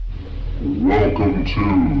Welcome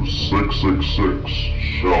to 666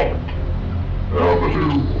 Shock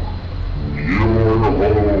Avenue, your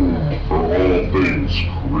home for all things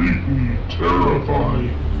creepy,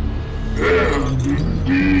 terrifying, and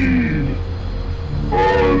indeed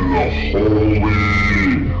unholy.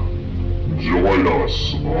 Join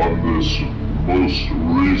us on this most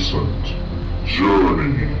recent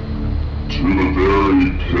journey to the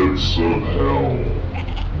very pits of hell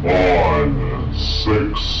on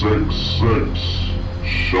 666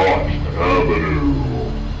 Shock Avenue.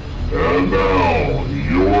 And now,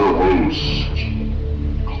 your host,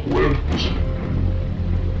 Clint.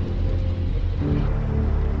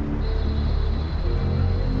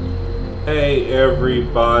 Hey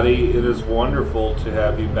everybody, it is wonderful to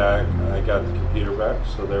have you back. I got the computer back,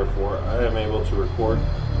 so therefore I am able to record.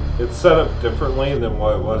 It's set up differently than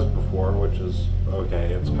what it was before, which is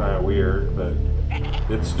okay. It's kind of weird, but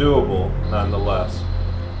it's doable nonetheless.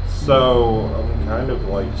 So I'm kind of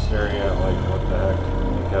like staring at like what the heck,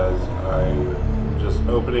 because I'm just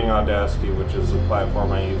opening Audacity, which is the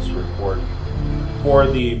platform I use to record, for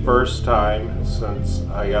the first time since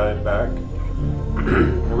I got it back.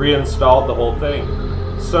 Reinstalled the whole thing.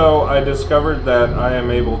 So I discovered that I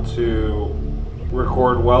am able to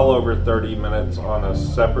record well over 30 minutes on a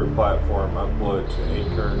separate platform, upload to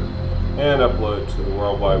Anchor, and upload to the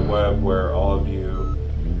World Wide Web, where all of you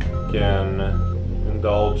can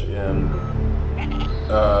indulge in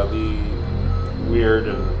the weird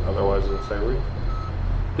and otherwise unsavory.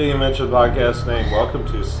 Did you mention the podcast name? Welcome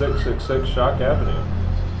to 666 Shock Avenue.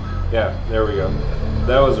 Yeah, there we go.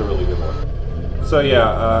 That was a really good one. So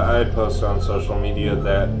yeah, I had posted on social media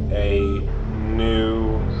that a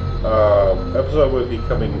new episode would be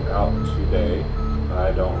coming out today.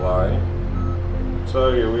 I don't lie.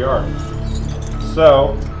 So here we are.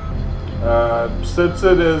 So, since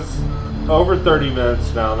it is over 30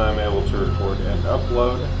 minutes now that I'm able to record and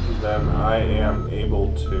upload, then I am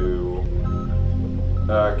able to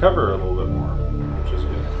cover a little bit more, which is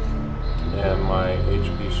good. And my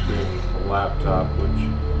HP Stream laptop, which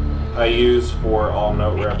I use for all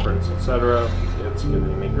note reference, etc., it's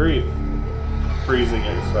giving me grief, freezing,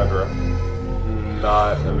 etc.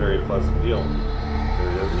 Not a very pleasant deal. There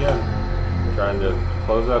it is again. Trying to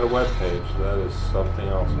close out a web page. That is something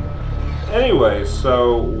else. Anyway,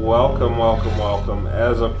 so welcome.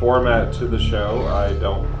 As a format to the show, I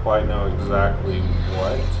don't quite know exactly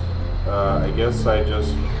what. I guess I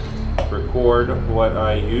just record what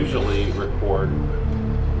I usually record.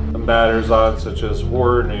 Matters on, such as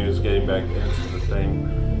horror news, getting back into the thing,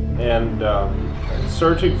 and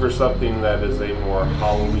searching for something that is a more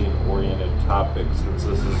Halloween-oriented topic, since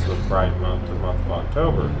this is the Pride Month, the month of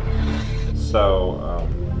October. So,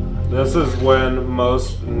 this is when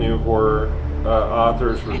most new horror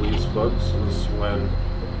authors release books. This is when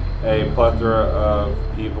a plethora of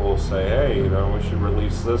people say, hey, we should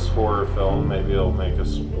release this horror film, maybe it'll make a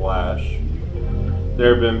splash.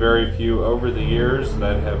 There have been very few over the years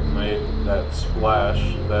that have made that splash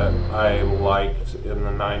that I liked in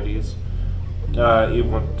the 90s,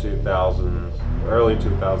 even 2000s, early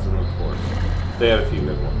 2000s, of course. They had a few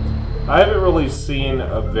good ones. I haven't really seen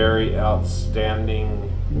a very outstanding,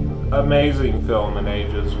 amazing film in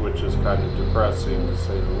ages, which is kind of depressing to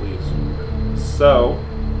say the least. So,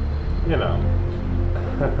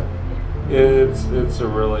 it's a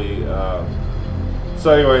really... So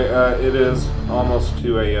anyway, it is almost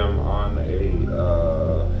 2 a.m. on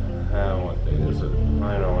what day is it?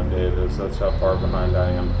 I don't know what day it is. That's how far behind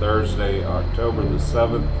I am. Thursday, October the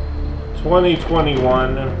 7th,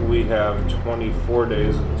 2021. We have 24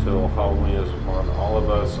 days until Halloween is upon all of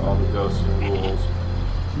us. All the ghosts and ghouls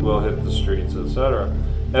will hit the streets, etc.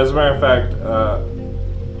 As a matter of fact,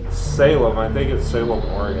 Salem, I think it's Salem,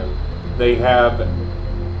 Oregon, they have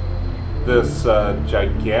this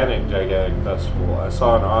gigantic festival. I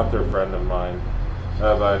saw an author friend of mine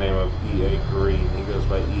by the name of E.A. Green. He goes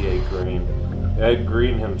by E.A. Green. Ed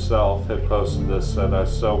Green himself had posted this, said, I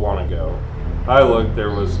so want to go. I looked,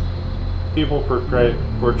 there was people portraying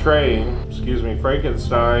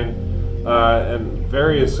Frankenstein and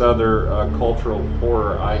various other cultural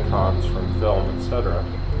horror icons from film, etc.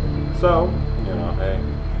 So, hey.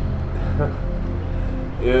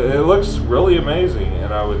 It looks really amazing,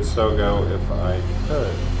 and I would so go if I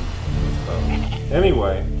could. So,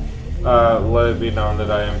 anyway, let it be known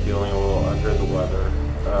that I am feeling a little under the weather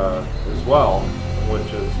as well,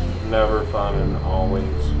 which is never fun and always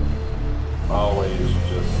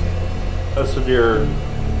just a severe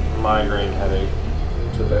migraine headache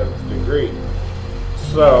to the nth degree.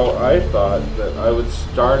 So I thought that I would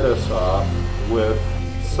start us off with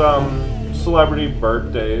some celebrity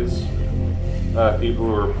birthdays people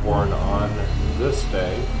who were born on this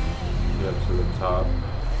day. Get to the top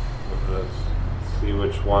of this. See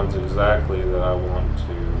which ones exactly that I want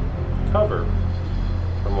to cover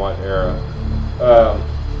from what era.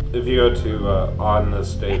 If you go to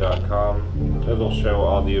onthisday.com, it'll show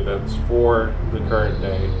all the events for the current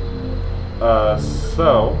day.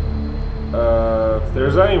 If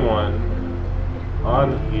there's anyone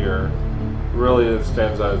on here really that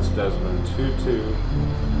stands out, it's Desmond Tutu.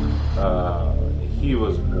 He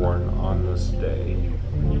was born on this day.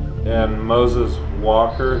 And Moses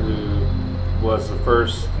Walker, who was the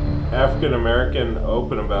first African American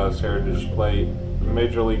open about his heritage to play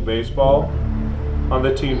Major League Baseball on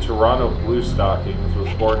the team Toronto Blue Stockings,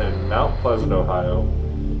 was born in Mount Pleasant, Ohio.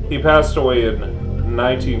 He passed away in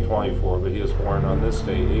 1924, but he was born on this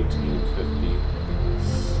day,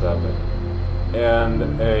 1857.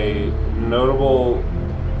 And a notable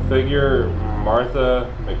figure, Martha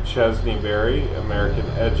McChesney Berry, American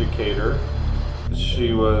educator.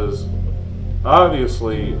 She was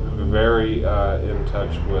obviously very in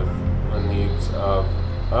touch with the needs of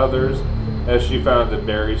others, as she founded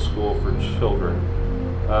Berry School for Children.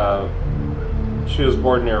 She was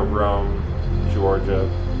born near Rome, Georgia,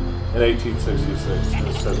 in 1866, and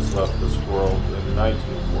has since left this world in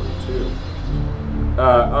 1942.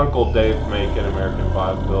 Uncle Dave Macon, American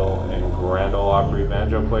vaudeville and Grand Ole Opry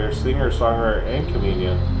banjo player, singer, songwriter, and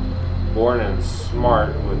comedian, born in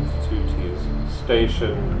Smart with 2 T's,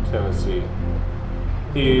 Station, Tennessee.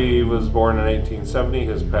 He was born in 1870,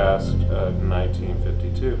 his passed in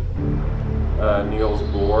 1952. Niels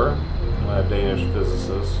Bohr, a Danish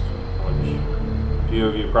physicist, which few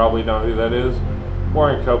of you probably know who that is,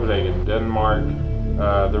 born in Copenhagen, Denmark.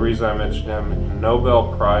 The reason I mentioned him,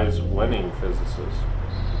 Nobel Prize winning physicist.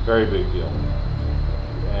 Very big deal.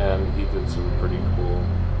 And he did some pretty cool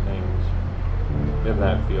things in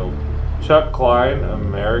that field. Chuck Klein,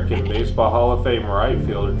 American Baseball Hall of Fame right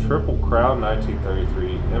fielder, Triple Crown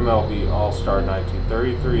 1933, MLB All-Star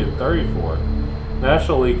 1933 and 34,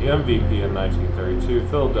 National League MVP in 1932,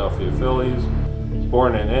 Philadelphia Phillies,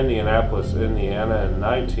 born in Indianapolis, Indiana in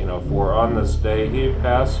 1904. On this day, he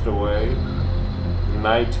passed away in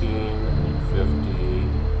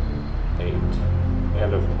 1958.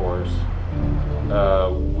 And of course,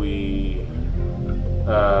 we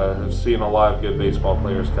have seen a lot of good baseball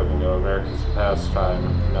players come and go. America's pastime,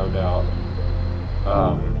 no doubt.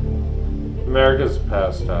 America's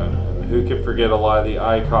pastime. And who can forget a lot of the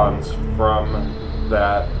icons from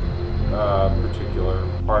that particular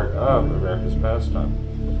part of America's pastime.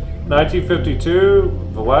 1952,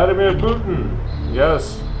 Vladimir Putin.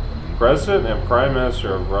 Yes, President and Prime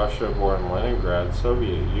Minister of Russia, born in Leningrad,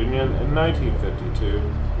 Soviet Union in 1952.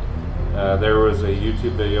 There was a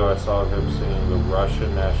YouTube video I saw of him singing the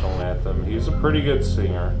Russian national anthem. He's a pretty good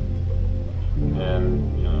singer.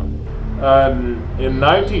 And, you know. In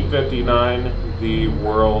 1959, the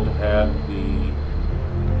world had the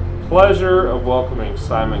pleasure of welcoming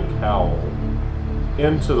Simon Cowell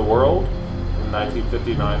into the world in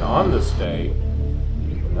 1959 on this day.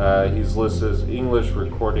 He's listed as English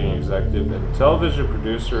recording executive and television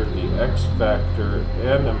producer of The X Factor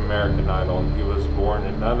and American Idol. And he was born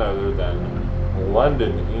in none other than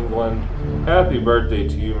London, England. Happy birthday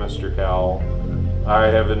to you, Mr. Cowell. I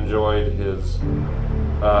have enjoyed his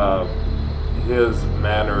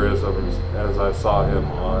mannerisms as I saw him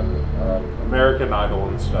on American Idol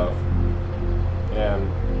and stuff. And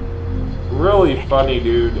really funny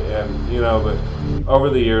dude. And, you know, but over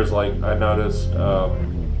the years, like, I noticed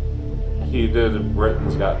he did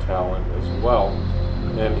Britain's Got Talent as well,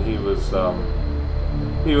 and he was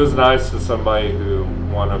nice to somebody who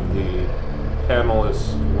one of the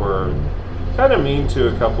panelists were kind of mean to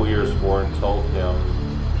a couple years before and told him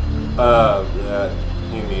that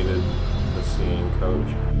he needed a singing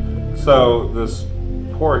coach. So this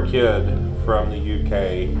poor kid from the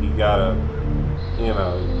UK, he got a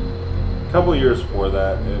couple years before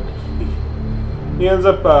that, and he ends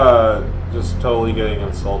up just totally getting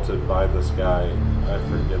insulted by this guy. I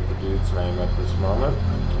forget the dude's name at this moment.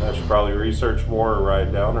 I should probably research more or write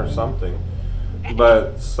it down or something.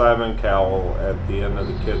 But Simon Cowell, at the end of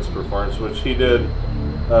the kid's performance, which he did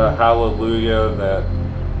Hallelujah, that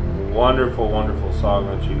wonderful, wonderful song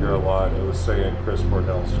that you hear a lot. It was sang at Chris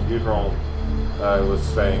Cornell's funeral. It was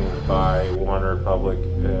sang by OneRepublic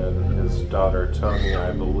and his daughter Tony,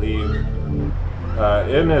 I believe,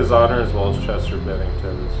 in his honor, as well as Chester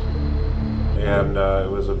Bennington's. And it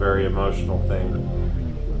was a very emotional thing.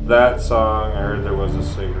 That song, I heard there was a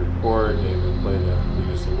sacred chord, David played it,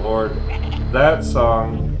 Please the Lord. That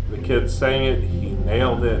song, the kid sang it, he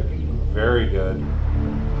nailed it, very good.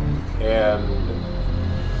 And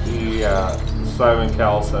he Simon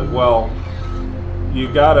Cowell said, well, you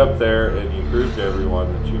got up there and you proved to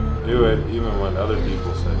everyone that you could do it, even when other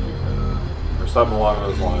people said you couldn't, or something along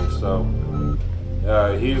those lines. So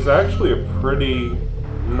he's actually a pretty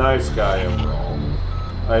nice guy overall.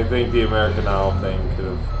 I think the American Idol thing could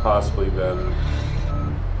have possibly been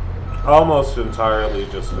almost entirely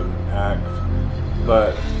just an act,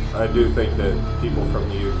 but I do think that people from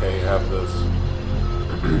the UK have this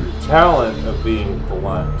talent of being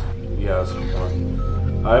blunt. Yes,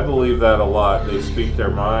 blunt. I believe that a lot. They speak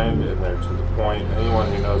their mind and they're to the point. Anyone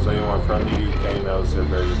who knows anyone from the UK knows they're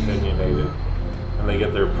very opinionated and they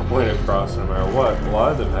get their point across no matter what. A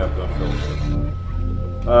lot of them have no filter.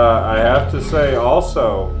 I have to say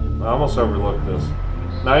also, I almost overlooked this,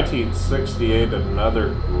 1968,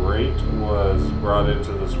 another great was brought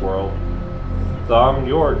into this world. Thom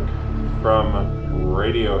Yorke from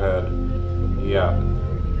Radiohead. Yeah.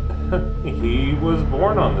 He was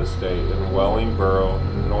born on this date in Wellingborough,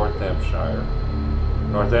 Northamptonshire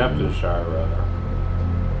rather.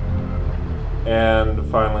 And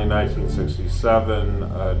finally,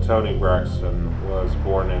 1967, Toni Braxton was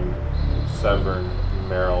born in Severn,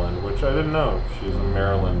 Maryland, which I didn't know. She's a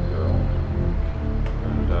Maryland girl.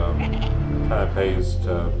 And kind of pays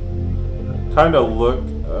to kind of look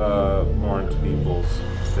more into people's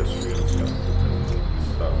history and stuff.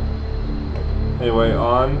 So, anyway,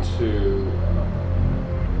 on to,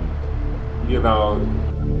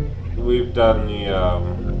 we've done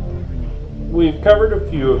we've covered a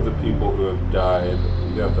few of the people who have died.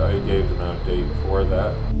 I gave an update for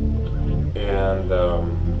that. And,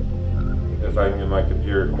 if I can get my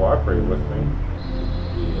computer to cooperate with me.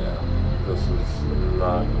 Yeah, this is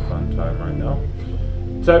not a fun time right now.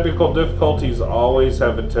 Technical difficulties always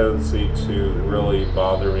have a tendency to really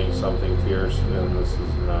bother me something fierce, and this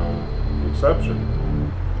is no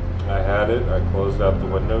exception. I had it, I closed out the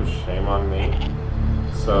window, shame on me.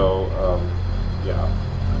 So, yeah.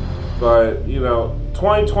 But,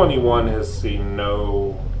 2021 has seen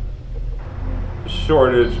no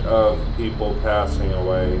shortage of people passing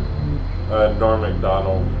away. Norm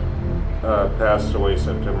Macdonald passed away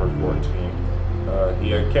September 14th.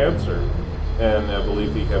 He had cancer, and I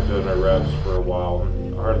believe he kept doing the reps for a while.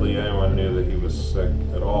 Hardly anyone knew that he was sick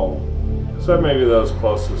at all, except maybe those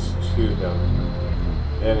closest to him.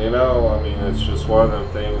 And it's just one of them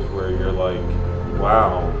things where you're like,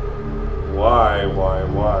 wow, why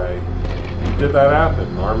did that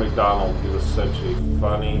happen? Norm Macdonald, he was such a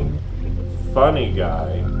funny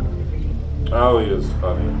guy. Oh, he was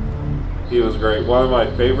funny. He was great. One of my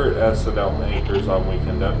favorite SNL anchors on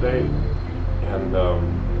Weekend Update. And,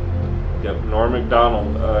 Norm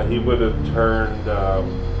Macdonald, he would have turned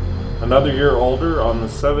another year older on the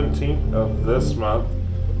 17th of this month.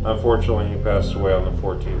 Unfortunately, he passed away on the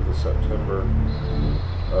 14th of September.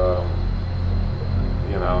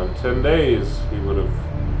 In 10 days, he would have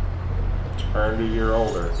turned a year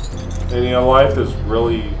older. And, life is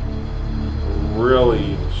really,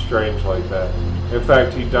 really strange like that. In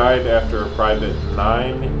fact, he died after a private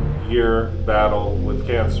 9-year battle with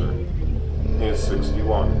cancer. He was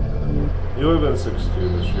 61. He would have been 62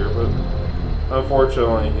 this year, but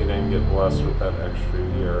unfortunately he didn't get blessed with that extra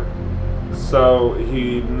year. So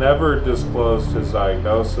he never disclosed his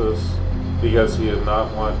diagnosis because he did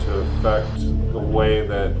not want to affect the way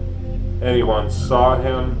that anyone saw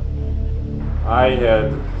him. I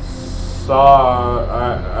had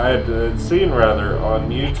seen on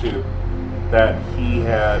YouTube that he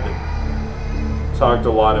had talked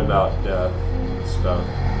a lot about death and stuff.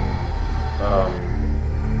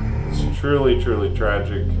 It's truly, truly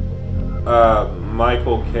tragic.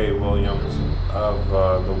 Michael K. Williams of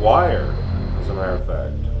The Wire, as a matter of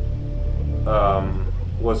fact,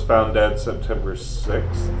 was found dead September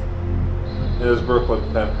 6th in his Brooklyn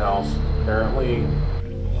penthouse, apparently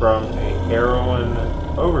from a heroin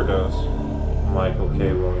overdose. Michael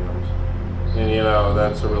K. Williams. And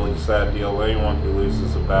that's a really sad deal. Anyone who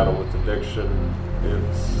loses a battle with addiction,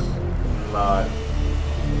 it's not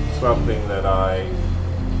something that I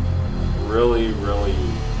really, really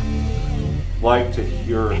like to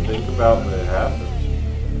hear or think about, but it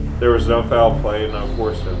happens. There was no foul play, no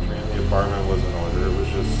forced entry, and the apartment was in order. It was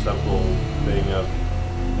just a simple thing of,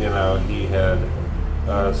 he had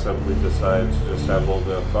simply decided to just have a little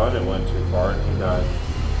bit of fun. It went too far and he died.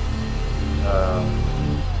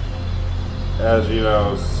 As you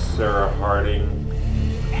know, Sarah Harding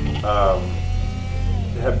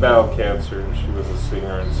had battled cancer, and she was a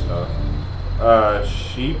singer and stuff.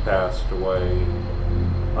 She passed away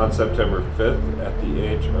on September 5th at the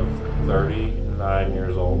age of 39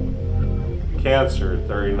 years old. Cancer at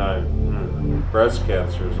 39. Breast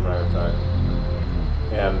cancer, as a matter of fact.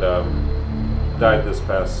 And died this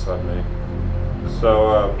past Sunday.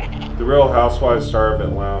 So, the Real Housewives star of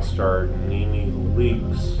Atlanta star Nene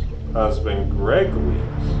Leakes' husband Greg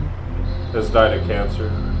Leakes has died of cancer.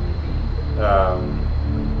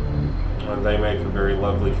 And they make a very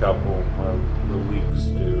lovely couple, the Leakes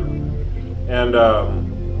do. And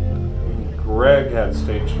Greg had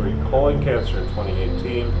stage 3 colon cancer in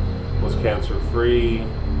 2018, was cancer-free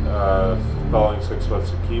following 6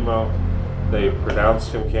 months of chemo. They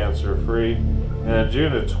pronounced him cancer-free. And in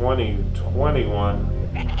June of 2021,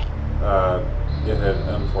 it had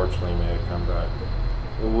unfortunately made a comeback.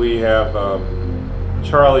 We have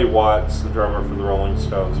Charlie Watts, the drummer for the Rolling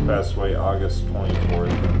Stones, passed away August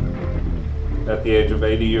 24th at the age of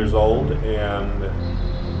 80 years old, and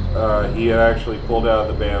he had actually pulled out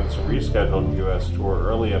of the band's rescheduled U.S. tour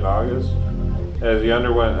early in August as he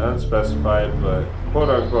underwent unspecified but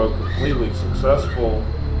quote-unquote completely successful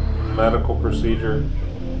medical procedure.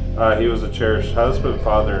 He was a cherished husband,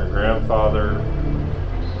 father, and grandfather,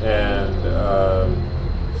 and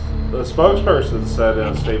the spokesperson said in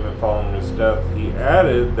a statement following his death, he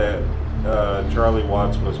added that Charlie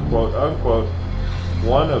Watts was quote-unquote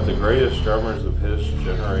one of the greatest drummers of his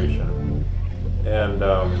generation. And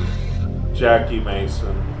Jackie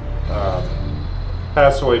Mason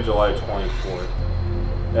passed away July 24th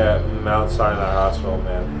at Mount Sinai Hospital in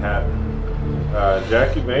Manhattan.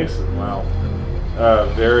 Jackie Mason, wow.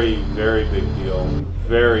 Very, very big deal.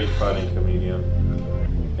 Very funny comedian.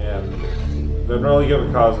 And didn't really give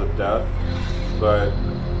a cause of death, but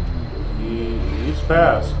he's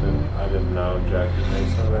passed. And I didn't know Jackie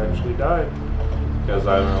Mason had actually died, because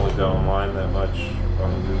I haven't really been online that much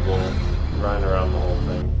on Google, running around the whole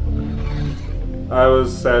thing. I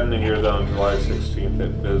was saddened to hear that on July 16th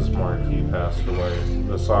at Bismarck he passed away.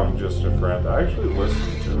 The song Just a Friend, I actually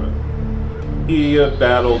listened to it. He had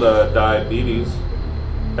battled diabetes,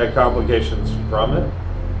 had complications from it.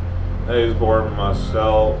 He was born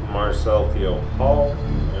Marcel Theo Hall,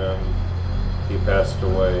 and he passed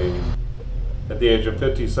away at the age of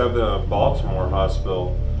 57 in a Baltimore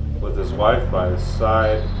hospital with his wife by his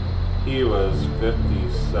side. He was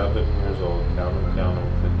 57 years old, count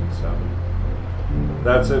 57.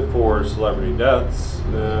 That's it for celebrity deaths,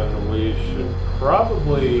 and we should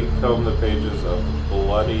probably comb the pages of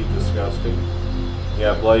Bloody Disgusting.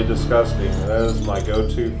 Yeah, Bloody Disgusting. That is my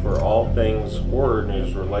go-to for all things horror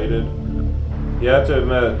news related. You have to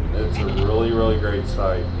admit, it's a really, really great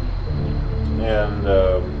site. And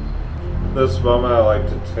this moment, I'd like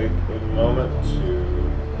to take a moment to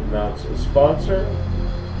announce a sponsor.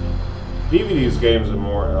 DVDs, Games, and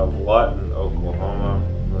More of Lawton, Oklahoma.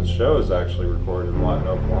 The show is actually recorded in Lawton,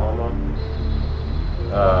 Oklahoma.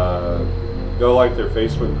 Go like their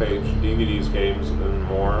Facebook page, DVDs, Games, and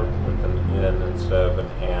More, with an N instead of an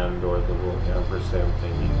and or the little ampersand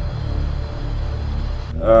thingy.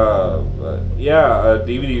 But yeah,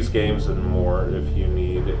 DVDs, Games, and More. If you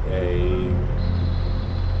need a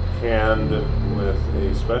hand with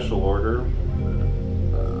a special order,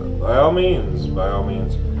 by all means,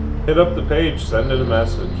 hit up the page, send it a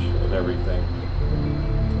message and everything.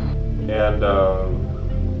 And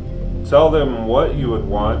tell them what you would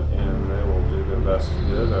want, and they will do their best to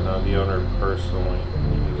get it. I know the owner personally.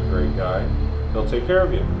 He's a great guy. He'll take care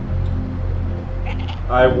of you.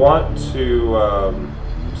 I want to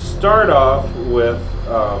start off with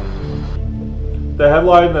the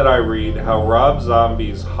headline that I read, how Rob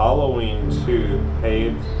Zombie's Halloween 2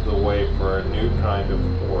 paved the way for a new kind of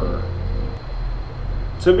horror.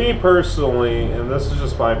 To me personally, and this is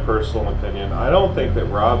just my personal opinion, I don't think that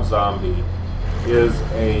Rob Zombie is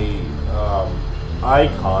a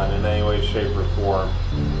icon in any way, shape, or form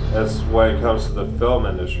as when it comes to the film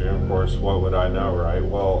industry. Of course, what would I know, right?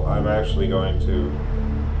 Well, I'm actually going to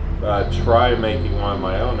try making one of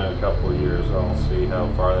my own in a couple of years, and I'll see how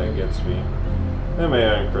far that gets me. And maybe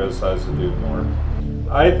I can criticize the dude more.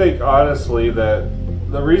 I think, honestly, that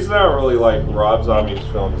the reason I don't really like Rob Zombie's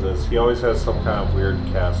films is he always has some kind of weird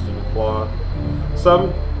casting flaw.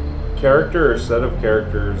 Some character or set of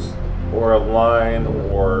characters, or a line,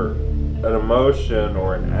 or an emotion,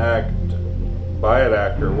 or an act by an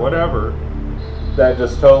actor, whatever, that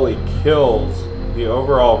just totally kills the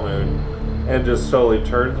overall mood and just totally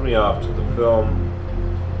turns me off to the film.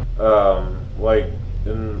 Like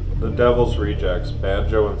in The Devil's Rejects,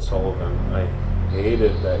 Banjo and Sullivan, I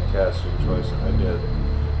hated that casting choice, I did.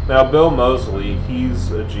 Now, Bill Moseley,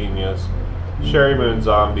 he's a genius. Sherry Moon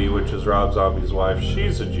Zombie, which is Rob Zombie's wife,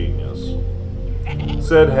 she's a genius.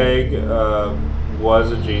 Sid Haig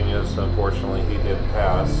was a genius. Unfortunately, he did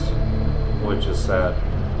pass, which is sad.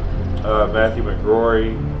 Matthew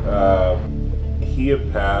McGrory, he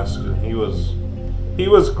had passed, and he was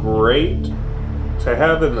great, to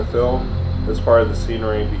have in the film as part of the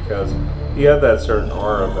scenery because he had that certain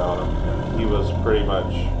aura about him. And he was pretty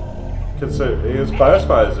much he was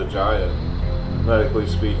classified as a giant, medically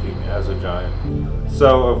speaking, as a giant.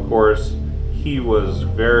 So, of course, he was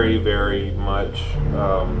very, very much,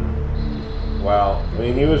 wow. I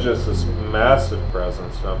mean, he was just this massive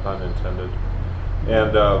presence, no pun intended,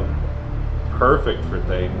 and perfect for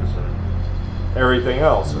things and everything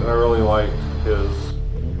else. And I really liked his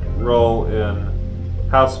role in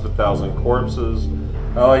House of a Thousand Corpses.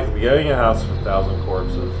 I liked the beginning of House of a Thousand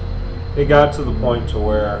Corpses. It got to the point to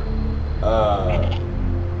where,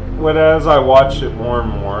 when as I watched it more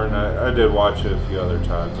and more, and I did watch it a few other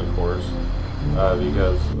times, of course,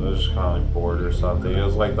 because I was just kind of like bored or something. It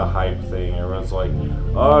was like the hype thing. Everyone's like,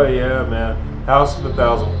 oh yeah, man, House of a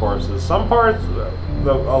Thousand Corpses. Some parts,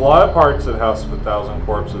 a lot of parts in House of a Thousand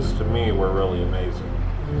Corpses to me were really amazing.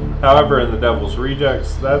 However, in The Devil's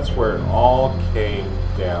Rejects, that's where it all came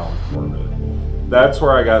down for me. That's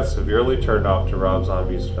where I got severely turned off to Rob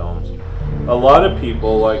Zombie's films. A lot of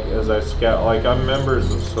people, like I'm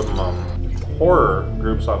members of some horror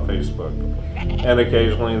groups on Facebook, and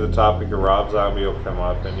occasionally the topic of Rob Zombie will come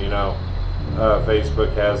up, and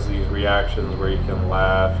Facebook has these reactions where you can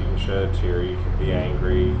laugh, you can shed a tear, you can be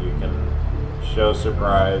angry, you can show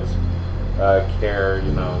surprise, care,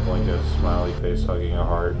 like a smiley face hugging a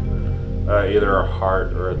heart, either a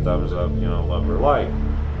heart or a thumbs up, love or like.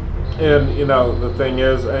 And, the thing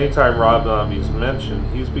is, anytime Rob Zombie's mentioned,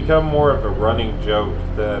 he's become more of a running joke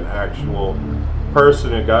than actual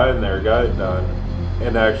person who got in there, got it done,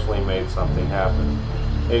 and actually made something happen.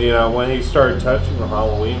 And, when he started touching the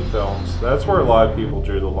Halloween films, that's where a lot of people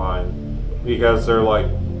drew the line. Because they're like,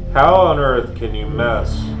 how on earth can you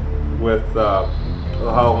mess with the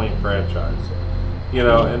Halloween franchise?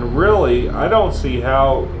 And really, I don't see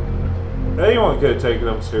how anyone could have taken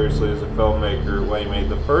him seriously as a filmmaker when he made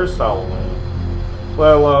the first Halloween,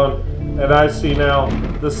 let alone, and I see now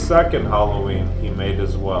the second Halloween he made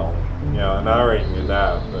as well. And I already knew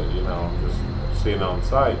that, but just seeing on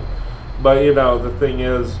sight. But the thing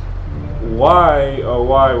is, why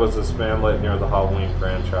was this man let near the Halloween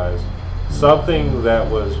franchise? Something that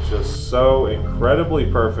was just so incredibly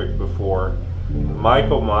perfect before,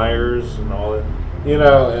 Michael Myers and all that, and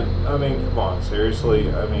I mean, come on, seriously,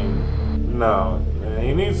 I mean, no,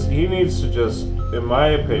 he needs to just, in my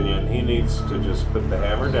opinion, he needs to just put the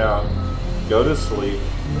hammer down, go to sleep,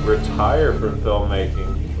 retire from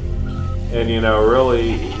filmmaking, and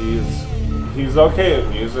really he's okay at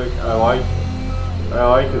music. I like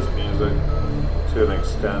his music to an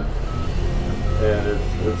extent, and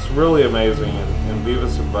it's really amazing. In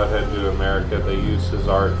Beavis and Butthead Do America, they use his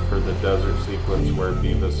art for the desert sequence where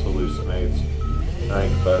Beavis hallucinates. I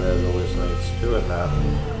think Butthead hallucinates too in that.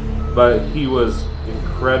 But he's an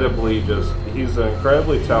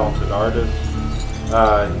incredibly talented artist.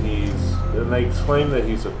 And they claim that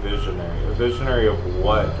he's a visionary. A visionary of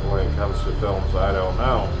what when it comes to films, I don't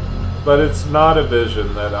know. But it's not a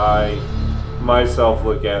vision that I myself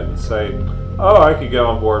look at and say, oh, I could get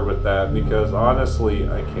on board with that, because honestly,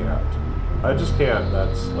 I can't. I just can't.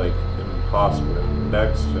 That's like impossible,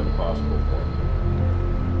 next to impossible for me.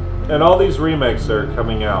 And all these remakes that are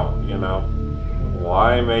coming out,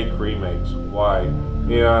 why make remakes? Why?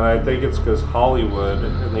 And I think it's because Hollywood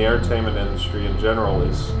and the entertainment industry in general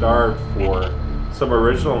is starved for some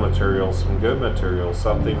original material, some good material,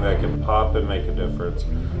 something that can pop and make a difference.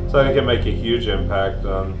 So it can make a huge impact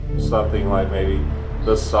on something like maybe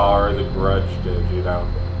The Saw or The Grudge did,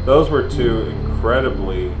 Those were two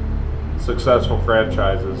incredibly successful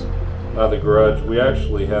franchises. The Grudge, we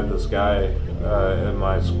actually had this guy in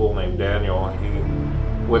my school named Daniel. He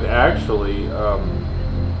would actually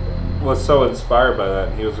was so inspired by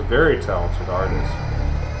that. He was a very talented artist.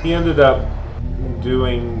 He ended up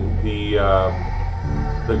doing the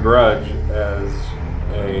Grudge as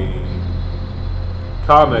a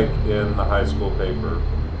comic in the high school paper.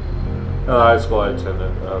 The high school I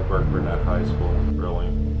attended, Burke Burnett High School, really.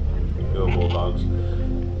 Go Bulldogs.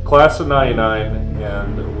 Class of 99,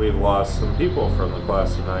 and we've lost some people from the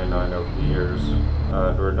class of 99 over the years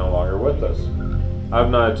who are no longer with us. I've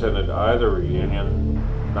not attended either reunion,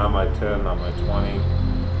 not my 10, not my 20. I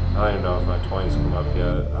don't even know if my 20's come up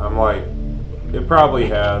yet. I'm like, it probably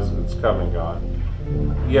has, it's come and gone.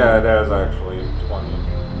 Yeah, it has actually,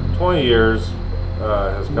 20 years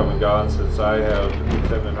has come and gone since I have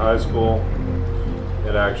attended high school.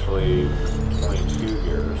 It actually 22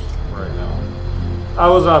 years right now. I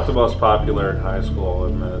was not the most popular in high school, I'll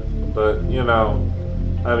admit, but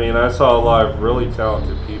I mean, I saw a lot of really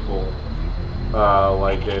talented people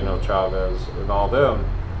like Daniel Chavez and all them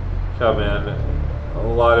come in a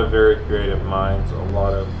lot of very creative minds, a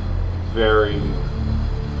lot of very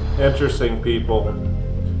interesting people,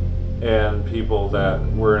 and people that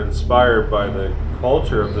were inspired by the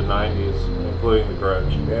culture of the 90s, including The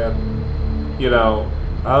Grudge. And, you know,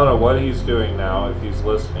 I don't know what he's doing now. If he's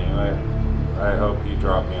listening, I hope he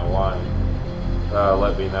dropped me a line.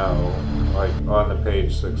 Let me know, like, on the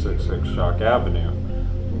page 666 Shock Avenue.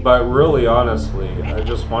 But really, honestly, I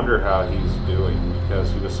just wonder how he's doing,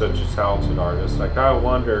 because he was such a talented artist. I kind of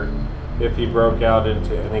wonder if he broke out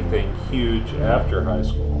into anything huge after high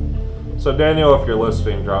school. So Daniel, if you're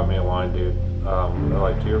listening, drop me a line, dude. I'd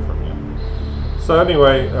like to hear from you. So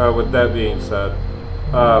anyway, with that being said,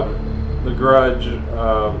 The Grudge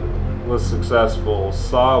was successful.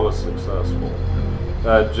 Saw was successful.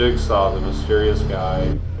 Jigsaw, the mysterious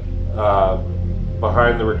guy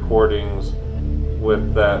behind the recordings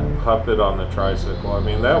with that puppet on the tricycle. I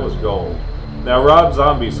mean, that was gold. Now, Rob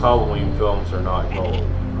Zombie's Halloween films are not gold.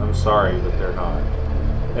 I'm sorry, but they're not.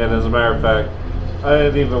 And as a matter of fact, I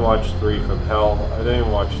didn't even watch 3 from Hell. I didn't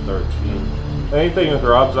even watch 13. Anything with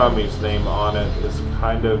Rob Zombie's name on it is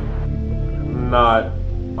kind of not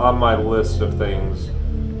on my list of things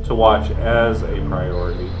to watch as a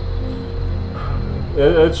priority.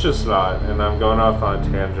 It's just not, and I'm going off on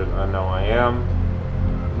a tangent. I know I am,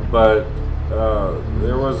 but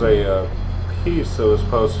there was a piece that was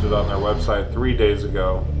posted on their website 3 days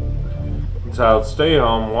ago entitled "Stay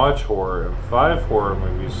Home, Watch Horror," and 5 horror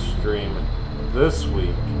movies streamed this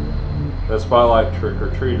week that spotlight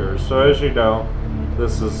trick-or-treaters. So as you know,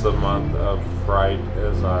 this is the month of Fright,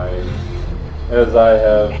 as I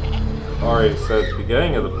have already said at the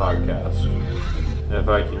beginning of the podcast. And if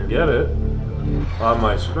I can get it on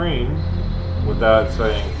my screen without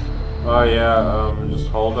saying, oh yeah, just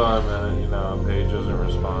hold on a minute, you know, Paige isn't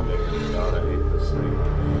responding. God, I hate this thing.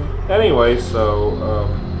 Anyway, so,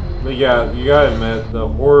 but yeah, you gotta admit, the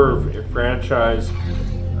horror franchise,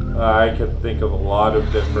 I can think of a lot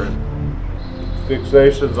of different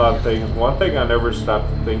fixations on things. One thing I never stop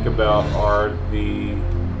to think about are the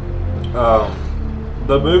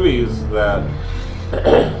movies that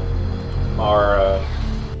are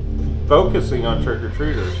focusing on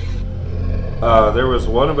trick-or-treaters. There was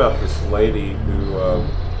one about this lady who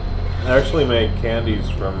actually made candies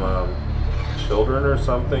from children or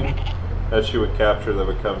something that she would capture that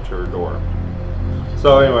would come to her door.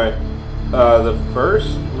 So anyway, the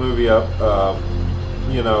first movie up,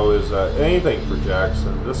 you know, is Anything for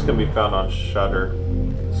Jackson. This can be found on Shudder.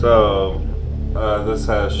 So this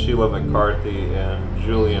has Sheila McCarthy and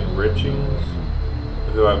Julian Richings,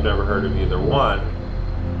 who I've never heard of either one,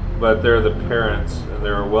 but they're the parents, and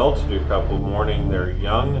they're a well-to-do couple mourning their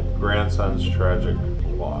young grandson's tragic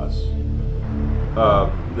loss.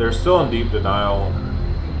 They're still in deep denial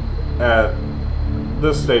at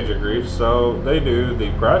this stage of grief, so they do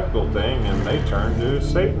the practical thing and they turn to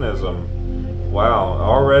Satanism. Wow,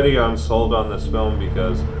 already I'm sold on this film,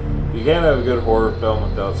 because you can't have a good horror film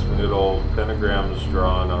without some good old pentagrams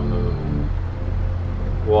drawn on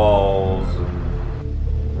the walls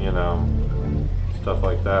and, you know, stuff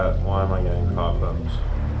like that. Why am I getting pop-ups?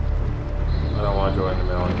 I don't want to join the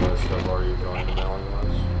mailing list. I've already joined the mailing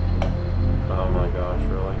list. Oh my gosh,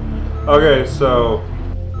 really? Okay, so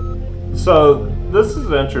this is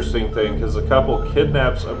an interesting thing, because a couple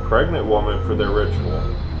kidnaps a pregnant woman for their ritual,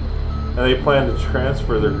 and they plan to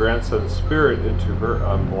transfer their grandson's spirit into her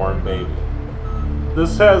unborn baby.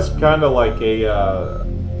 This has kind of like a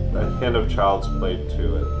hint of Child's Play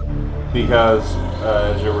to it, because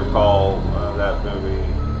as you recall, that movie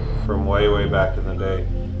from way back in the day,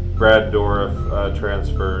 Brad Dourif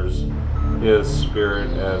transfers his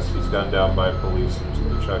spirit as he's gunned down by police into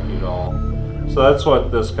the Chucky doll. So that's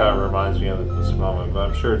what this kind of reminds me of at this moment, but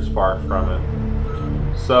I'm sure it's far from it.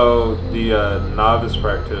 So the novice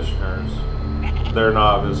practitioners, they're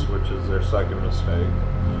novice, which is their second mistake,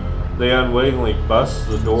 they unwittingly bust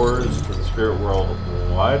the doors to the spirit world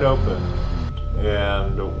wide open.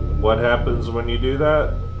 And what happens when you do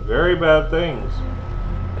that? Very bad things.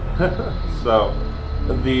 So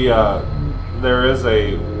there is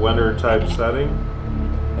a winter type setting,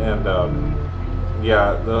 and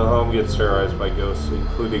yeah, the home gets terrorized by ghosts,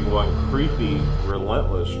 including one creepy,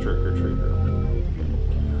 relentless trick-or-treater.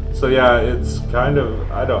 So yeah, it's kind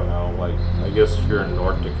of, I don't know, like, I guess if you're in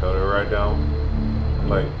North Dakota right now,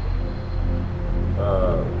 like,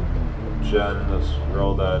 Jen, this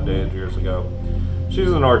girl that I dated years ago,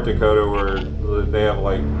 she's in North Dakota where they have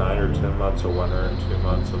like 9 or 10 months of winter and 2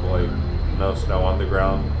 months of like no snow on the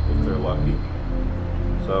ground, if they're lucky.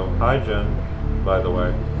 So, hi Jen, by the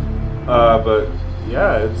way. But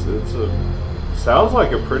yeah, it's sounds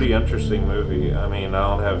like a pretty interesting movie. I mean, I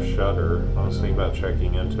don't have Shudder. I was thinking about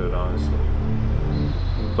checking into it, honestly.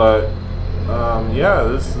 But yeah,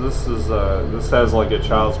 this has like a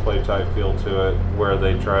Child's Play type feel to it, where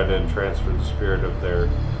they try to transfer the spirit of their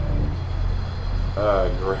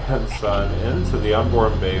grandson into the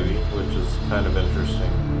unborn baby, which is kind of interesting.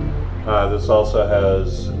 This also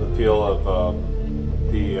has the feel of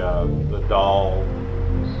the doll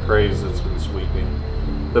craze that's been sweeping,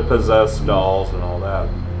 the possessed dolls and all that.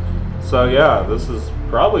 So yeah, this is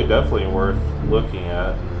probably definitely worth looking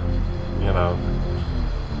at. You know,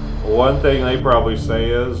 one thing they probably say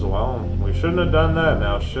is, well, we shouldn't have done that,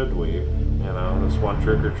 now should we? You know, this one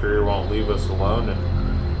trick-or-treater won't leave us alone, and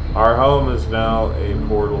our home is now a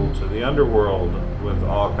portal to the underworld with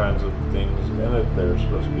all kinds of things in it. They're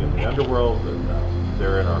supposed to be in the underworld, but no,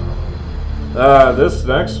 they're in our home. This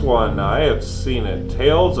next one, I have seen it.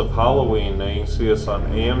 Tales of Halloween. Now you can see us on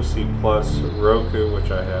AMC Plus, Roku,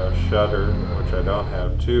 which I have, Shudder, which I don't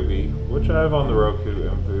have, Tubi, which I have on the Roku,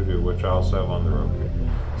 and Vudu, which I also have on the Roku.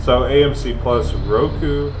 So AMC Plus,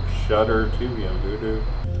 Roku, Shudder, Tubi, and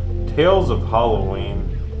Vudu. Tales of Halloween.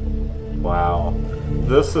 Wow.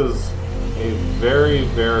 This is a very,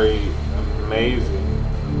 very amazing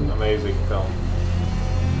film.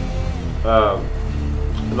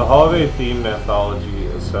 The holiday-themed anthology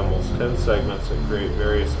assembles 10 segments that create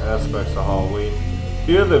various aspects of Halloween.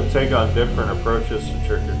 Few of them take on different approaches to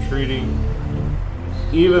trick-or-treating,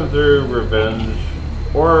 even through revenge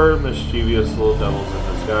or mischievous little devils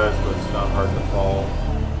in disguise, but it's not hard to follow.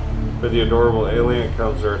 For the adorable alien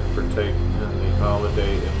comes Earth to partake in the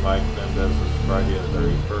holiday in Mike Mendez's Friday the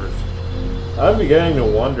 31st. I'm beginning to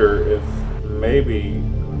wonder if maybe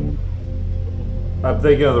I'm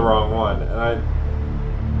thinking of the wrong one, and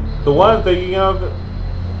the one I'm thinking of,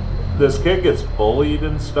 this kid gets bullied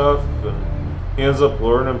and stuff, and he ends up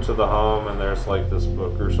luring him to the home, and there's like this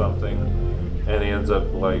book or something, and he ends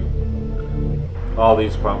up like, all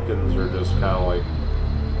these pumpkins are just kind of like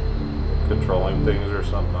controlling things or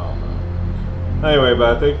something, I don't know. Anyway,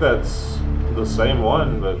 but I think that's the same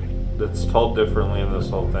one, but it's told differently in this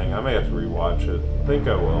whole thing. I may have to rewatch it. I think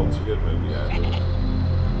I will. It's a good movie, actually.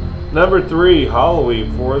 Number 3,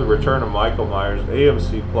 Halloween 4, The Return of Michael Myers,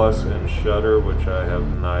 AMC Plus and Shudder, which I have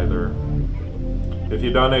neither. If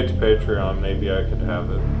you donate to Patreon, maybe I could have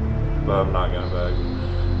it, but I'm not going to beg.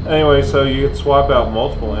 Anyway, so you can swap out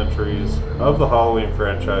multiple entries of the Halloween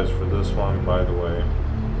franchise for this one, by the way.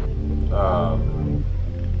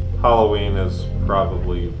 Halloween is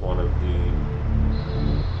probably one of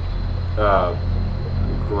the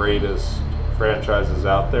greatest franchises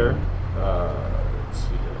out there.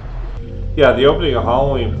 Yeah, the opening of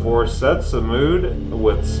Halloween 4 sets the mood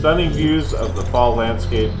with stunning views of the fall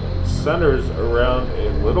landscape and centers around a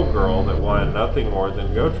little girl that wanted nothing more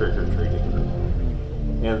than go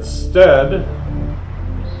trick-or-treating. Instead,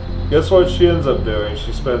 guess what she ends up doing?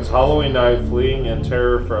 She spends Halloween night fleeing in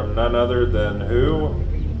terror from none other than who?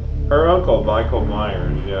 Her uncle, Michael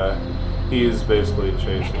Myers. Yeah, he's basically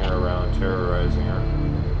chasing her around, terrorizing her.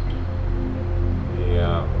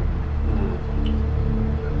 Yeah.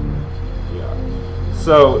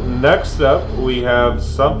 So next up, we have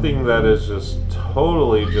something that is just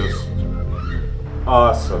totally just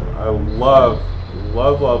awesome. I love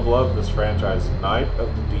this franchise, Night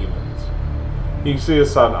of the Demons. You can see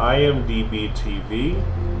us on IMDb TV.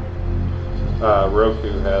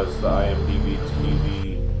 Roku has the IMDb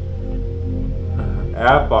TV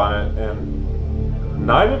app on it, and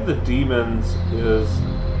Night of the Demons is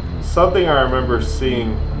something I remember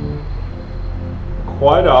seeing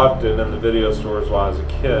quite often in the video stores when I was a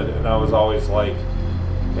kid, and I was always like,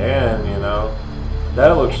 man, you know,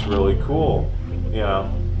 that looks really cool, you know.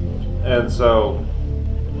 And so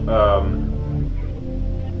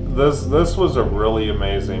this was a really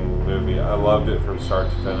amazing movie. I loved it from start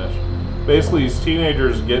to finish. Basically, these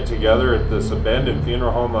teenagers get together at this abandoned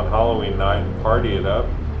funeral home on Halloween night and party it up,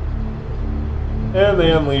 and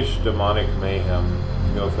they unleash demonic mayhem.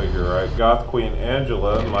 Go figure, right? Goth Queen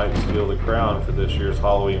Angela might steal the crown for this year's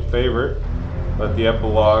Halloween favorite, but the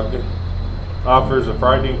epilogue offers a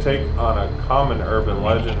frightening take on a common urban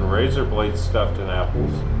legend, razor blades stuffed in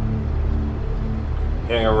apples.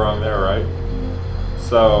 Can't go wrong there, right?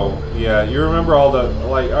 So, yeah, you remember all the,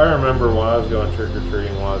 like, I remember when I was going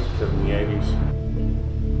trick-or-treating when I was a kid in the 80s.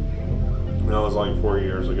 That was like 40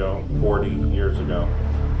 years ago.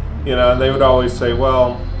 You know, and they would always say,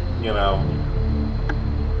 well, you know,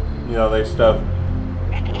 they stuff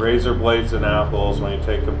razor blades in apples when you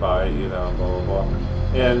take a bite, you know, blah, blah, blah.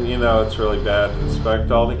 And, you know, it's really bad to inspect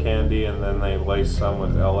all the candy, and then they lace some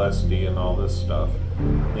with LSD and all this stuff.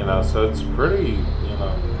 You know, so it's pretty, you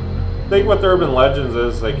know, thing with urban legends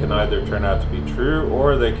is they can either turn out to be true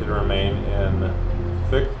or they can remain in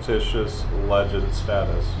fictitious legend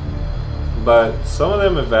status. But some of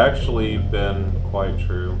them have actually been quite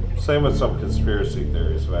true. Same with some conspiracy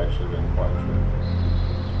theories have actually been quite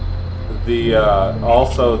true.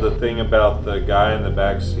 Also the thing about the guy in the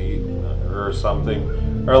back seat or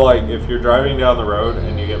something, or like if you're driving down the road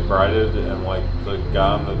and you get brighted and like the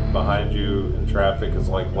guy behind you in traffic is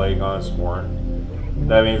like laying on his horn,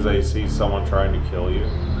 that means they see someone trying to kill you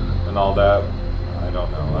and all that. I don't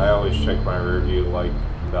know. I always check my rear view like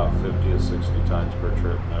about 50 to 60 times per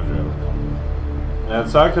trip. No joke. And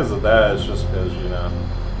it's not because of that. It's just because, you know,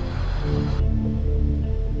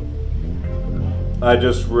 I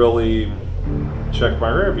just really check my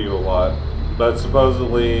rear view a lot. But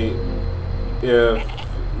supposedly, if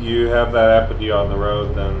you have that happen to you on the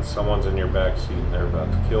road, then someone's in your back seat and they're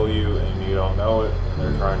about to kill you and you don't know it and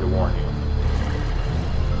they're trying to warn you.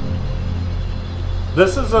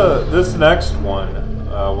 This next one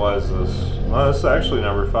was this. Well, this is actually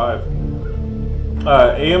number 5.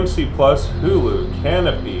 AMC Plus, Hulu,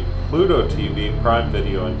 Canopy, Pluto TV, Prime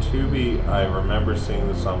Video, and Tubi. I remember seeing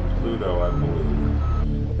this on Pluto, I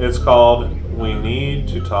believe. It's called We Need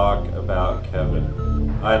to Talk About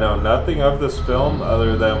Kevin. I know nothing of this film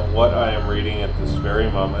other than what I am reading at this very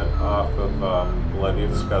moment off of Bloody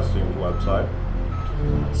Disgusting's website.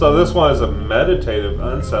 So this one is a meditative,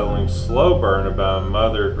 unsettling, slow burn about a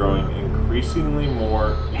mother growing increasingly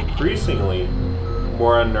more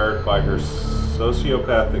unnerved by her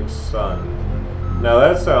sociopathic son. Now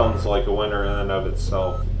that sounds like a winner in and of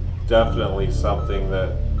itself. Definitely something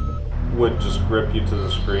that would just grip you to the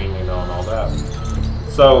screen, you know, and all that.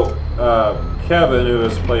 So Kevin, who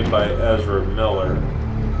is played by Ezra Miller,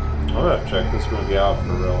 I'm gonna check this movie out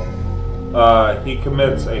for real. He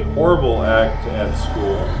commits a horrible act at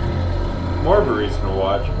school. More of a reason to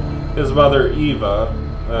watch. His mother, Eva,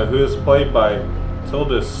 who is played by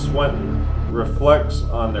Tilda Swinton, reflects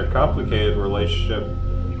on their complicated relationship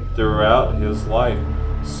throughout his life.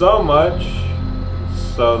 So much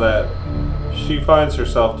so that she finds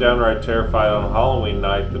herself downright terrified on Halloween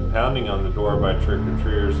night. The pounding on the door by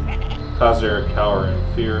trick-or-treaters causes her to cower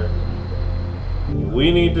in fear.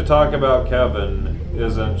 We Need to Talk About Kevin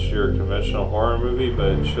isn't your conventional horror movie,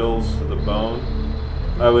 but it chills to the bone.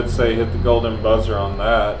 I would say hit the golden buzzer on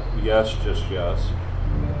that. Yes, just yes.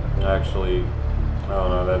 Actually, I don't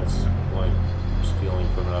know, that's like stealing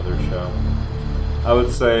from another show. I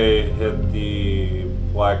would say hit the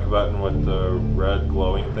black button with the red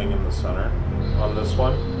glowing thing in the center on this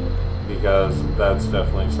one, because that's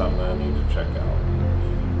definitely something I need to check out.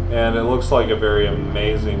 And it looks like a very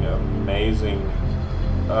amazing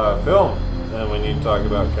film. And we need to talk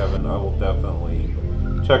about Kevin. I will definitely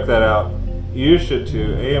check that out. You should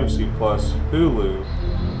too. AMC Plus, Hulu,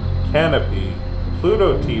 Canopy,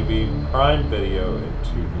 Pluto TV, Prime Video, and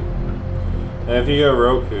Tubi. And if you have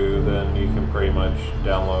Roku, then you can pretty much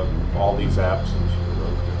download all these apps into your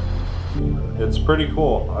Roku. It's pretty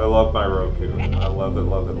cool. I love my Roku. I love it,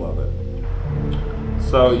 love it, love it.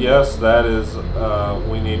 So yes, that is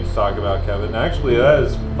We Need to Talk About Kevin. Actually, that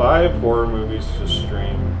is 5 horror movies to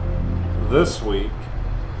stream this week.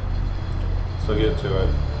 So get to it.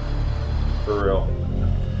 For real.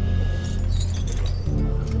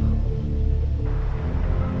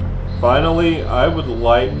 Finally, I would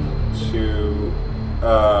like to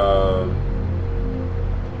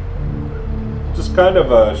just kind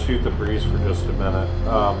of shoot the breeze for just a minute.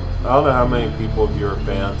 I don't know how many people of you are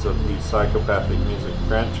fans of the Psychopathic Music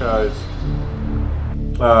franchise,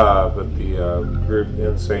 but the group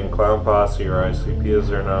Insane Clown Posse, or ICP as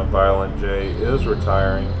they're known, Violent J, is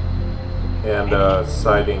retiring and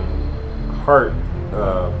citing heart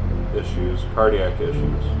issues, cardiac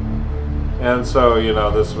issues. And so, you know,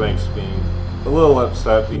 this makes me a little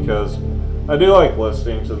upset because I do like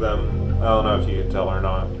listening to them. I don't know if you can tell or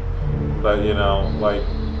not. But, you know, like,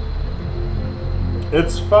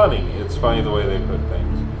 it's funny. It's funny the way they put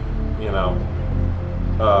things. You know,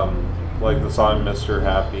 like the song Mr.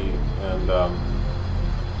 Happy. And,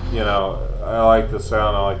 you know, I like the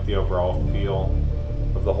sound. I like the overall feel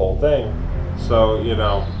of the whole thing. So, you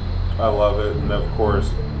know, I love it. And, of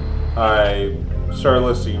course, I started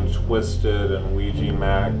listening to Twisted and Ouija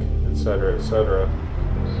Mac, etc., etc.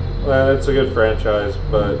 And it's a good franchise,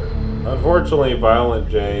 but unfortunately, Violent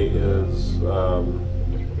J is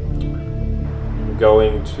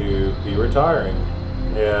going to be retiring,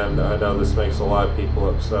 and I know this makes a lot of people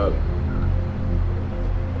upset.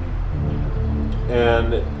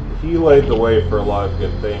 And he laid the way for a lot of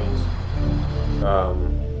good things.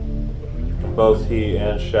 Both he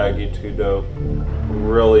and Shaggy 2 Dope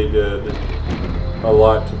really did a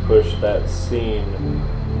lot to push that scene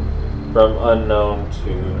from unknown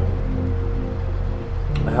to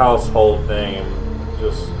household name.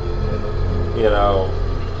 Just,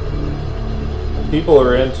 people who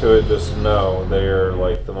are into it just know they're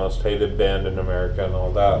like the most hated band in America and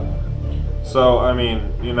all that. So, I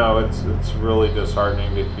mean, it's really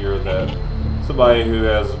disheartening to hear that somebody who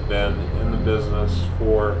has been in the business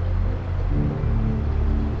for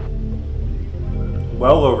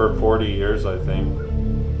well over 40 years, I think,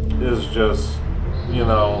 is just,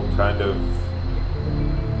 kind of,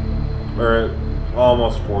 or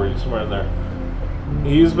almost 40, somewhere in there.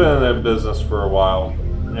 He's been in that business for a while,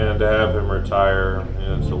 and to have him retire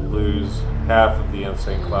and to lose half of the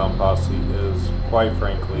Insane Clown Posse is, quite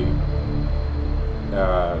frankly,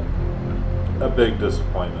 a big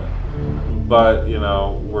disappointment. But,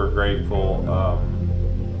 we're grateful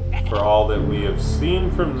for all that we have seen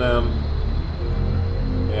from them,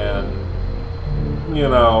 and,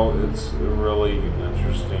 it's really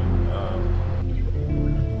interesting.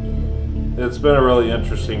 It's been a really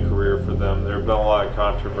interesting career for them. There have been a lot of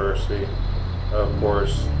controversy. Of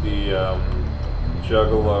course, the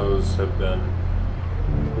Juggalos have been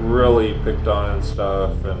really picked on and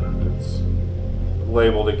stuff, and it's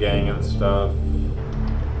labeled a gang and stuff.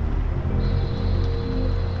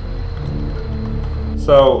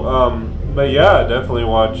 So, but yeah, definitely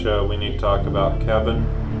watch We Need to Talk About Kevin.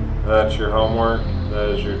 That's your homework. That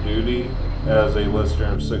is your duty as a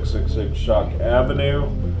listener of 666 Shock Avenue.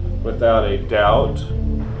 Without a doubt,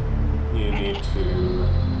 you need to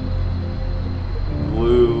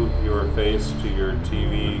glue your face to your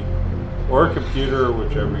TV or computer,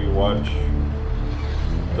 whichever you watch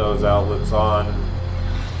those outlets on.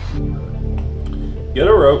 Get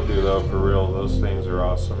a Roku though, for real. Those things are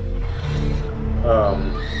awesome.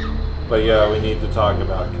 But yeah, we need to talk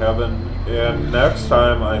about Kevin. And next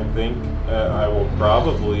time, I think I will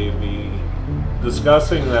probably be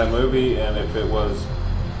discussing that movie, and if it was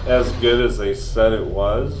as good as they said it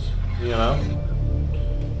was,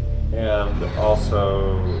 and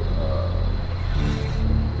also,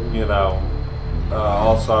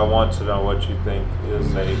 also I want to know what you think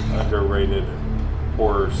is a underrated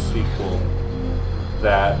horror sequel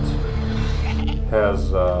that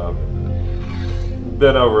has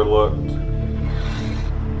been overlooked.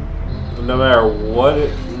 No matter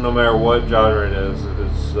what genre it is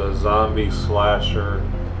a zombie, slasher,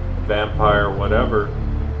 vampire, whatever,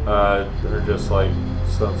 or just like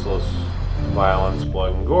senseless violence,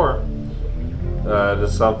 blood, and gore, to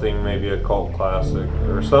something maybe a cult classic,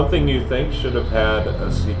 or something you think should have had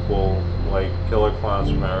a sequel, like Killer Clowns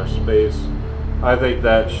from Outer Space. I think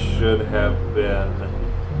that should have been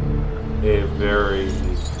a very...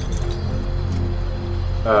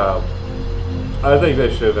 I think they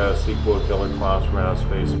should have had a sequel to Killer Clowns from Outer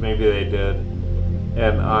Space. Maybe they did,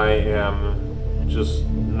 and I am just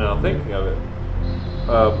now thinking of it.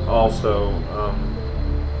 Also,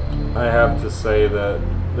 I have to say that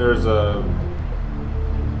there is a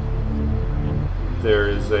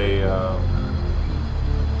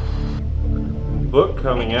book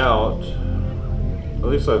coming out. At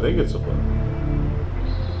least I think it's a book.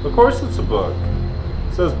 Of course it's a book.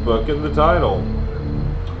 It says book in the title.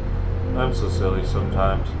 I'm so silly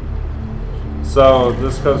sometimes. So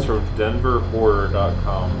this comes from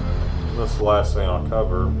denverhorror.com. That's the last thing I'll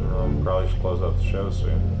cover. Probably should close out the show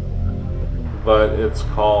soon. But it's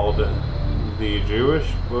called The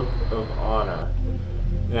Jewish Book of Honor.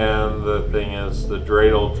 And the thing is, the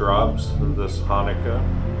dreidel drops this Hanukkah.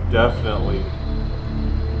 Definitely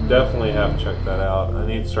have to check that out. I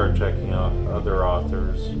need to start checking out other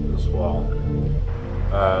authors as well.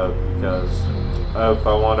 Because if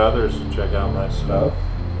I want others to check out my stuff,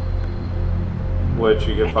 which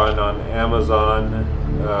you can find on Amazon,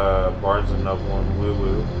 Barnes & Noble, and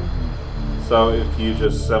Lulu. So if you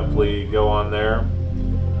just simply go on there,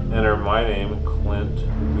 enter my name, Clint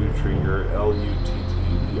Luttinger,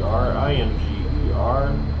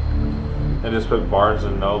 Luttteringer, and just put Barnes &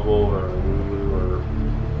 Noble or Lulu or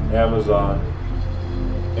Amazon,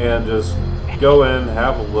 and just go in,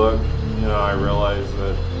 have a look. I realize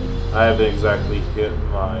that I haven't exactly hit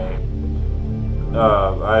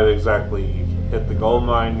the gold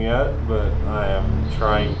mine yet, but I am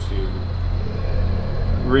trying to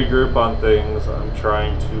regroup on things. I'm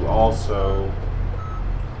trying to also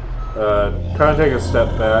kind of take a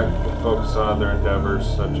step back and focus on other endeavors,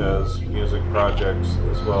 such as music projects,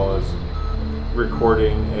 as well as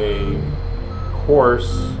recording a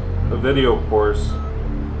video course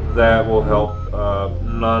that will help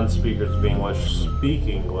non-speakers of English speak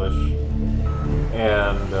English,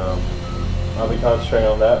 and I'll be concentrating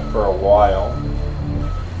on that for a while.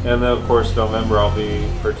 And then, of course, November I'll be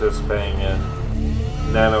participating in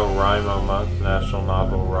NaNoWriMo Month, National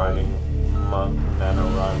Novel Writing Month,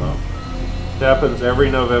 NaNoWriMo. It happens every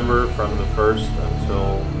November from the 1st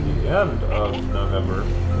until the end of November,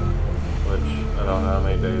 which I don't know how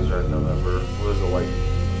many days are in November. Was it like, I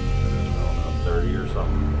don't know, 30 or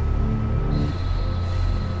something?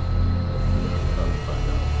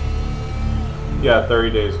 Yeah, 30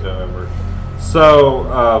 days in November. So,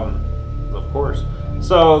 of course.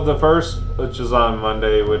 So the 1st, which is on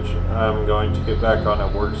Monday, which I'm going to get back on a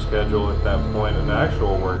work schedule at that point, an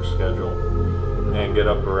actual work schedule, and get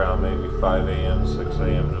up around maybe 5 a.m., 6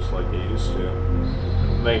 a.m., just like I used to.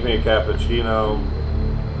 Make me a cappuccino,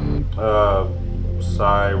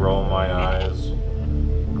 sigh, roll my eyes,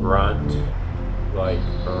 grunt, like,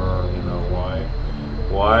 you know,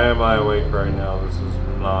 why am I awake right now? This is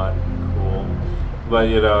not cool. But,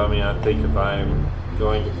 you know, I mean, I think if I'm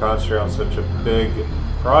going to concentrate on such a big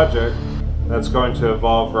project that's going to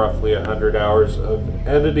involve roughly 100 hours of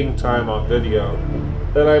editing time on video,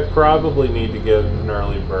 then I probably need to get an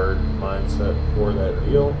early bird mindset for that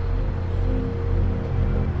deal.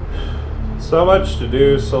 So much to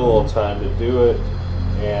do, so little time to do it,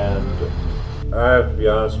 and I have to be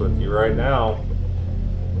honest with you right now,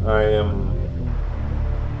 I am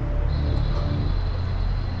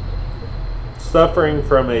suffering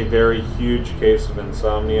from a very huge case of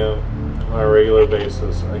insomnia on a regular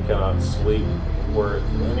basis. I cannot sleep worth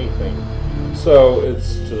anything. So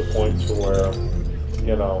it's to the point to where,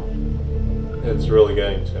 you know, it's really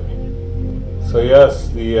getting to me. So yes,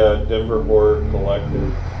 the Denver Horror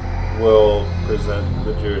Collective will present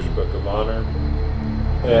the Jewish Book of Honor,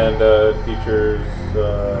 and features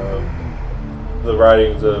the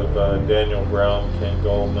writings of Daniel Brown, Ken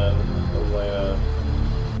Goldman, Elena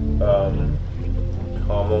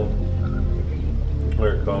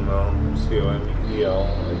Comel, C-O-M-E-L,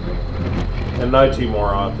 and 19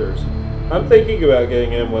 more authors. I'm thinking about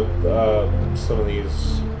getting in with some of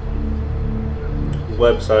these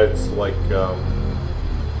websites like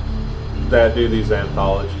that do these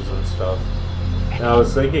anthologies and stuff. And I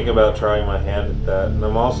was thinking about trying my hand at that, and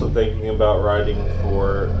I'm also thinking about writing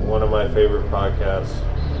for one of my favorite podcasts,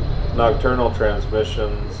 Nocturnal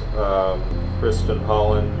Transmissions. Kristen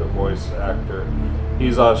Holland, the voice actor.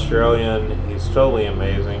 He's Australian. He's totally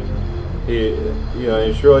amazing.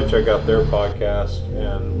 You should really check out their podcast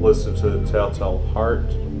and listen to the Telltale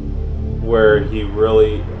Heart, where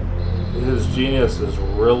his genius is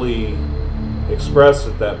really expressed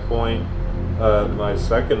at that point. My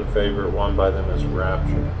second favorite one by them is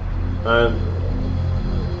Rapture.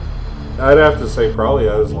 I'd have to say probably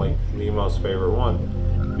that is like the most favorite one,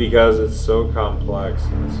 because it's so complex,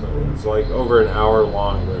 and so it's like over an hour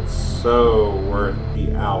long, but it's so worth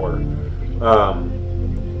the hour.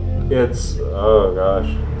 It's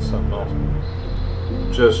something else.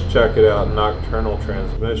 Just check it out, Nocturnal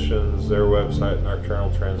Transmissions, their website,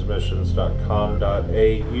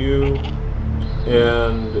 nocturnaltransmissions.com.au.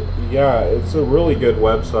 And yeah, it's a really good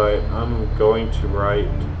website. I'm going to write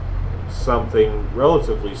something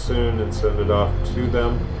relatively soon and send it off to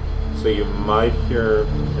them. So you might hear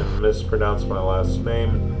him mispronounce my last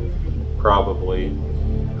name, probably.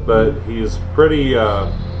 But he's pretty,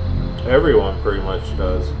 everyone pretty much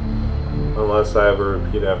does. Unless I have a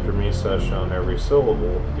repeat after me session on every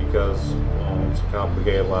syllable, because it's a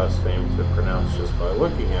complicated last name to pronounce just by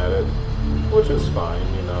looking at it, which is fine,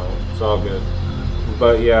 it's all good.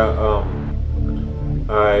 But yeah,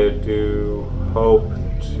 I do hope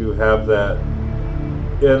to have that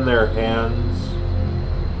in their hands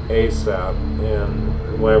ASAP,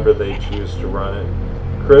 and whenever they choose to run it.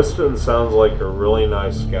 Kristen sounds like a really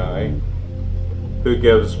nice guy who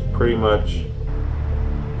gives pretty much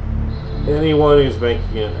anyone who's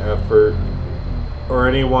making an effort, or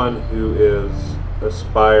anyone who is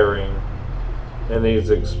aspiring and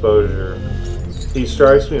needs exposure, he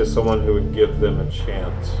strikes me as someone who would give them a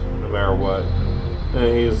chance no matter what.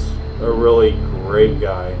 And he's a really great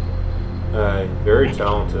guy, very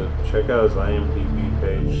talented. Check out his IMDb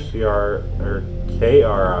page, Kristin,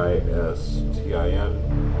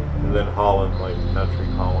 and then Holland, like the country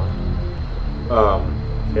Holland.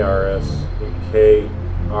 Kristin.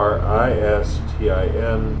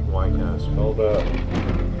 Why can't I spell that?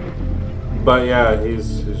 But yeah,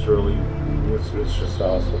 he's really, it's just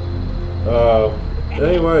awesome.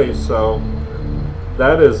 Anyway, so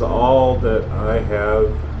that is all that I have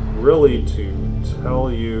really to tell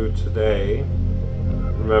you today.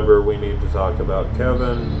 Remember, we need to talk about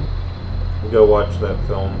Kevin. Go watch that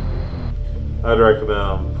film. I'd recommend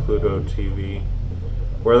on Pluto TV,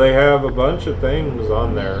 where they have a bunch of things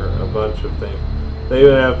on there, a bunch of things. They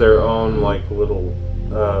even have their own like little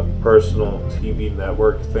personal TV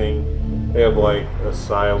network thing. They have like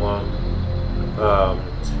Asylum,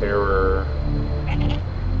 Terror,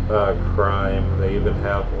 Crime. They even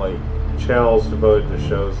have like channels devoted to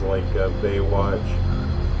shows like Baywatch.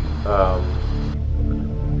 I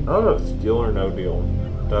don't know if it's Deal or No Deal.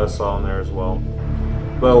 That's on there as well.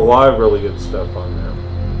 But a lot of really good stuff on there.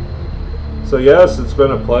 So yes, it's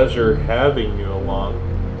been a pleasure having you along.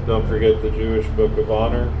 Don't forget the Jewish Book of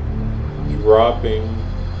Honor dropping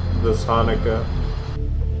this Hanukkah.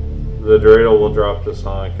 The Dreidel will drop this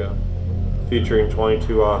Hanukkah, featuring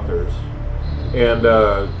 22 authors. And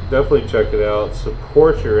definitely check it out.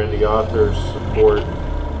 Support your indie authors. Support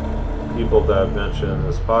people that I've mentioned in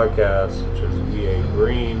this podcast, such as E.A.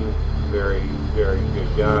 Green. Very, very good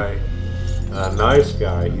guy. Nice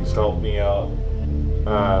guy. He's helped me out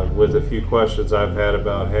with a few questions I've had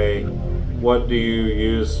about, hey, what do you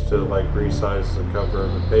use to like resize the cover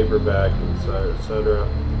of the paperback, etc., etc.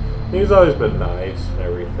 He's always been nice and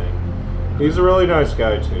everything. He's a really nice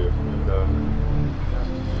guy too. And,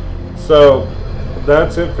 so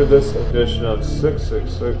that's it for this edition of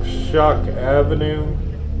 666 Shock Avenue.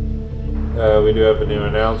 We do have a new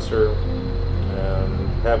announcer, and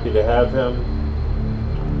happy to have him.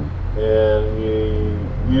 And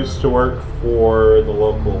he used to work for the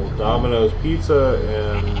local Domino's Pizza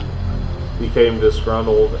and became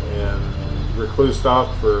disgruntled and reclused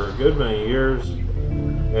off for a good many years,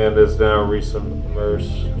 and is now recently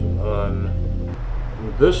immersed on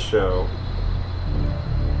this show.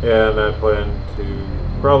 And I plan to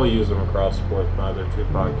probably use them across the board with my other two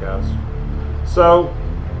podcasts. So,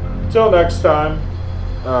 until next time,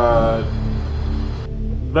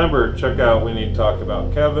 remember, check out We Need to Talk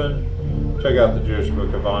About Kevin. Check out the Jewish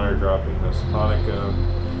Book of Honor dropping this Hanukkah.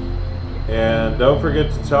 And don't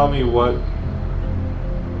forget to tell me what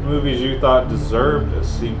movies you thought deserved a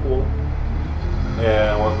sequel,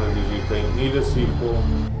 and what movies you think need a sequel.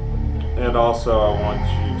 And also, I want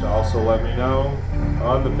you to also let me know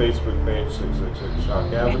on the Facebook page, 666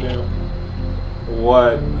 Shock Avenue,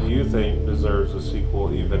 what you think deserves a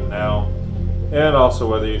sequel even now. And also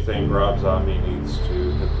whether you think Rob Zombie needs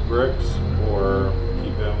to hit the bricks or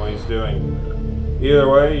keep doing what he's doing. Either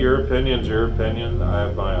way, your opinion's your opinion. I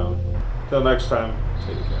have my own. Till next time,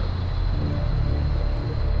 take care.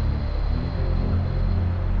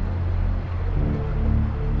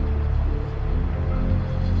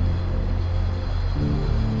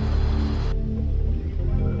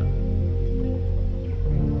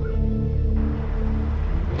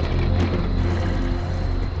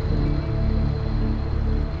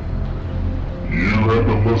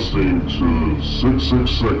 Listening to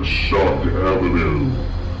 666 Shock Avenue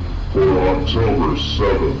for October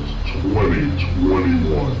 7th,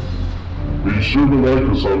 2021. Be sure to like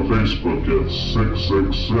us on Facebook at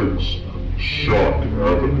 666 Shock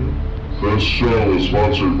Avenue. This show is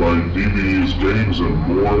sponsored by DVDs, Games, and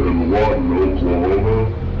More in Lawton, Oklahoma,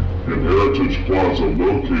 in Heritage Plaza,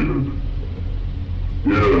 located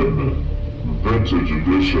in Vintage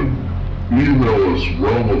Edition. Email us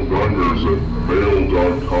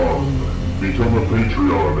realmofnightmares@mail.com. Become a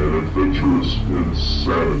Patreon at Adventurous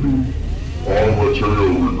Insanity. All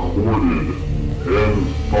material recorded and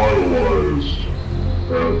finalized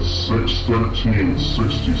at 613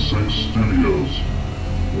 66 Studios,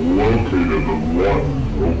 located in Lawton,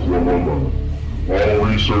 Oklahoma. All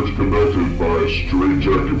research conducted by Straight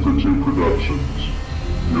Jacket for Two Productions.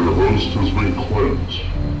 Your host has been Clint.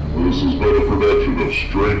 This has been a production of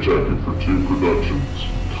Straight Jacket for Two Productions.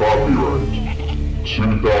 Copyright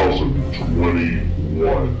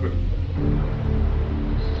 2021.